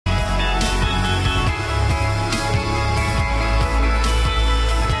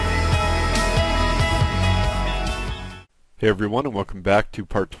Hey everyone, and welcome back to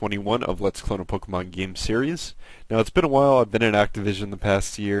part 21 of Let's Clone a Pokemon game series. Now it's been a while. I've been in Activision the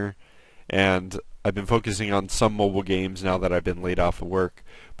past year, and I've been focusing on some mobile games now that I've been laid off of work.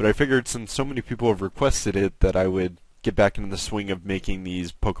 But I figured since so many people have requested it that I would get back into the swing of making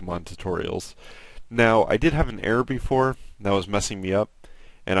these Pokemon tutorials. Now I did have an error before that was messing me up,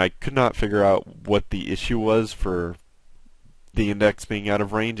 and I could not figure out what the issue was for the index being out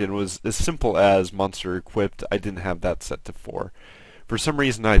of range, and it was as simple as monster equipped. I didn't have that set to 4. For some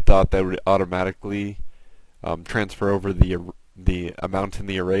reason I thought that would automatically transfer over the amount in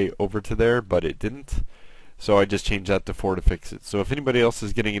the array over to there, but it didn't. So I just changed that to 4 to fix it. So if anybody else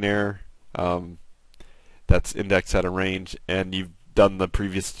is getting an error that's index out of range and you've done the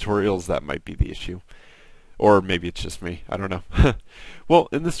previous tutorials, that might be the issue. Or maybe it's just me. I don't know. Well,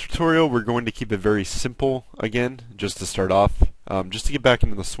 in this tutorial, we're going to keep it very simple again, just to start off. Just to get back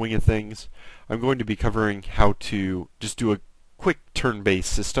into the swing of things, I'm going to be covering how to just do a quick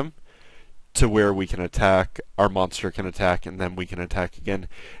turn-based system to where we can attack, our monster can attack, and then we can attack again.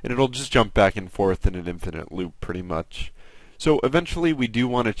 And it'll just jump back and forth in an infinite loop, pretty much. So eventually, we do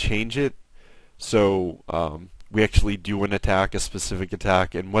want to change it. So we actually do an attack, a specific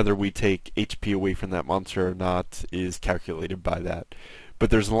attack, and whether we take HP away from that monster or not is calculated by that. But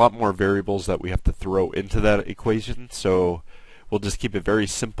there's a lot more variables that we have to throw into that equation, so we'll just keep it very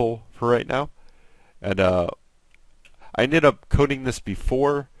simple for right now. And I ended up coding this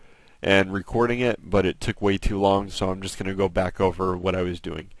before and recording it, but it took way too long, so I'm just going to go back over what I was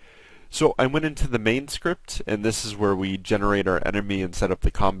doing. So I went into the main script, and this is where we generate our enemy and set up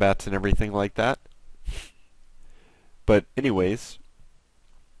the combats and everything like that. But anyways,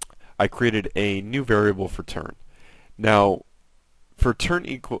 I created a new variable for turn. Now, for turn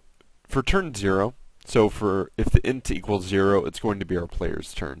 0, so if the int equals 0, it's going to be our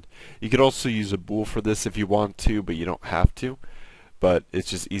player's turn. You could also use a bool for this if you want to, but you don't have to. But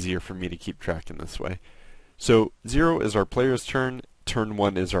it's just easier for me to keep track in this way. So 0 is our player's turn, turn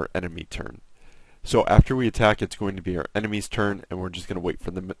 1 is our enemy turn. So after we attack, it's going to be our enemy's turn, and we're just going to wait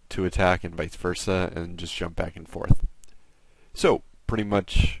for them to attack and vice versa, and just jump back and forth. So, pretty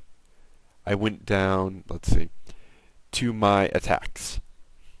much, I went down, let's see, to my attacks.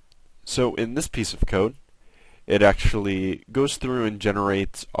 So in this piece of code, it actually goes through and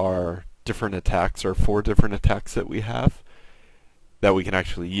generates our different attacks, our 4 different attacks that we have, that we can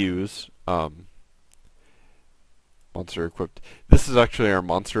actually use. Monster equipped. This is actually our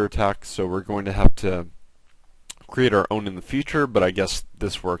monster attack, so we're going to have to create our own in the future, but I guess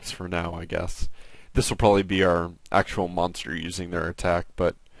this works for now, I guess. This will probably be our actual monster using their attack,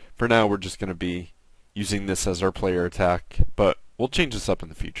 but for now we're just going to be using this as our player attack, but we'll change this up in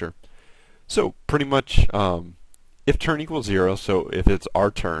the future. So pretty much, if turn equals 0, so if it's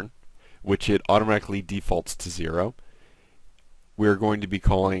our turn, which it automatically defaults to 0, we're going to be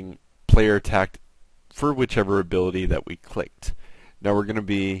calling player attack for whichever ability that we clicked. Now we're going to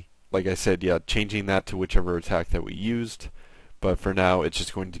be, like I said, changing that to whichever attack that we used, but for now it's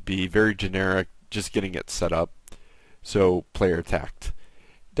just going to be very generic, just getting it set up. So player attacked.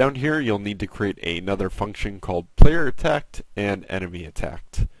 Down here you'll need to create another function called player attacked and enemy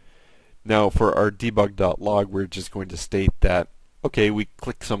attacked. Now for our debug.log, we're just going to state that, okay, we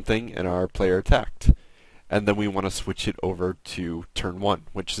click something and our player attacked, and then we want to switch it over to turn 1,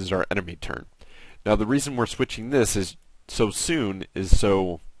 which is our enemy turn. Now the reason we're switching this is so soon is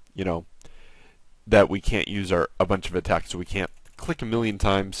so, that we can't use a bunch of attacks, so we can't click a million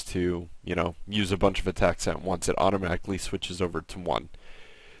times to, use a bunch of attacks at once. It automatically switches over to 1.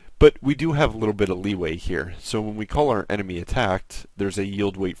 But we do have a little bit of leeway here. So when we call our enemy attacked, there's a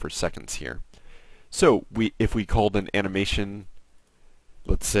yield wait for seconds here. So if we called an animation,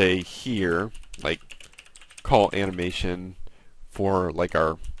 let's say here, like call animation for like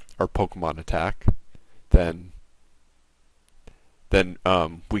our Pokemon attack, then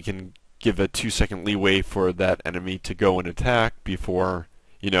we can give a 2-second leeway for that enemy to go and attack before,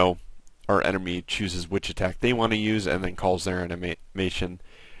 our enemy chooses which attack they want to use and then calls their animation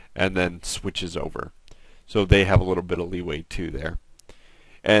and then switches over. So they have a little bit of leeway too there.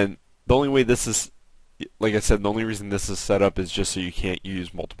 And the only way this is, like I said, the only reason this is set up is just so you can't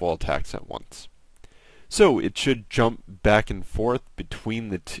use multiple attacks at once. So it should jump back and forth between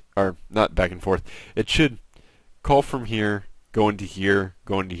the two, or not back and forth, it should call from here, go into here,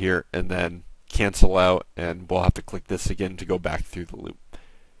 and then cancel out, and we'll have to click this again to go back through the loop.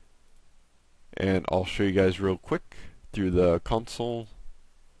 And I'll show you guys real quick through the console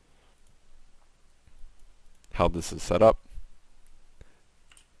how this is set up.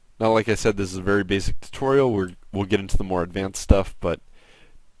 Now, like I said, this is a very basic tutorial. We'll get into the more advanced stuff, but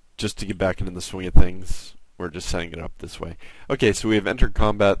just to get back into the swing of things, we're just setting it up this way. Okay, so we have entered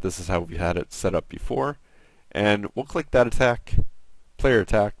combat. This is how we had it set up before. And we'll click that attack. Player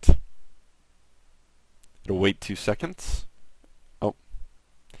attacked. It'll wait 2 seconds. Oh.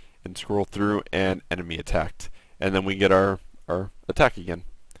 And scroll through, and enemy attacked. And then we get our attack again.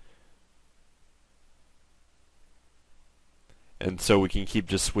 And so we can keep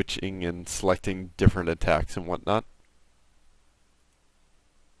just switching and selecting different attacks and whatnot.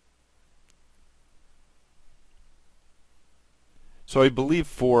 So I believe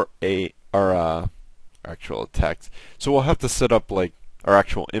for our actual attacks, so we'll have to set up like our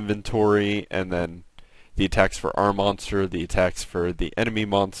actual inventory, and then the attacks for our monster, the attacks for the enemy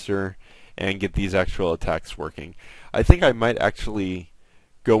monster, and get these actual attacks working. I think I might actually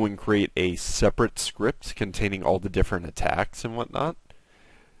go and create a separate script containing all the different attacks and whatnot,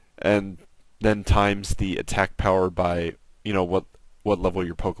 and then times the attack power by, you know, what level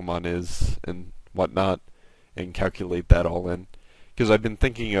your Pokemon is and whatnot, and calculate that all in. Because I've been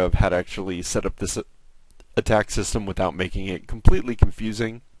thinking of how to actually set up this attack system without making it completely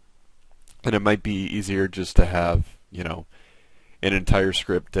confusing, and it might be easier just to have, you know, an entire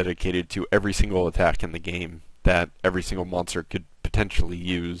script dedicated to every single attack in the game that every single monster could potentially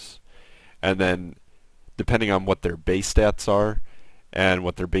use, and then depending on what their base stats are and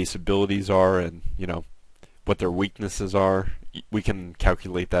what their base abilities are, and, you know, what their weaknesses are, we can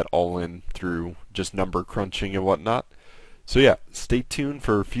calculate that all in through just number crunching and whatnot. So yeah, stay tuned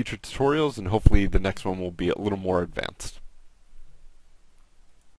for future tutorials, and hopefully the next one will be a little more advanced.